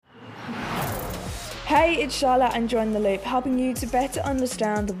Hey, it's Charlotte and Join the Loop, helping you to better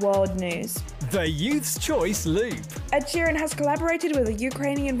understand the world news. The Youth's Choice Loop. Ed Sheeran has collaborated with a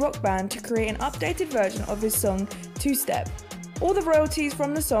Ukrainian rock band to create an updated version of his song, Two Step. All the royalties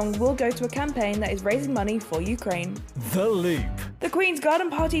from the song will go to a campaign that is raising money for Ukraine. The Loop. The Queen's garden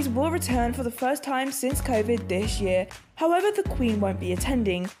parties will return for the first time since COVID this year. However, the Queen won't be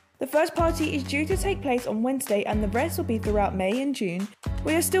attending. The first party is due to take place on Wednesday and the rest will be throughout May and June.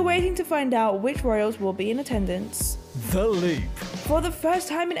 We are still waiting to find out which royals will be in attendance. The Loop. For the first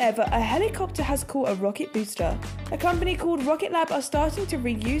time in ever, a helicopter has caught a rocket booster. A company called Rocket Lab are starting to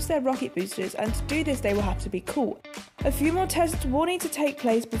reuse their rocket boosters, and to do this they will have to be caught. A few more tests will need to take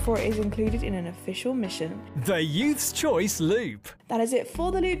place before it is included in an official mission. The Youth's Choice Loop. That is it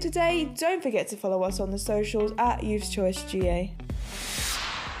for The Loop today. Don't forget to follow us on the socials at Youth's Choice GA.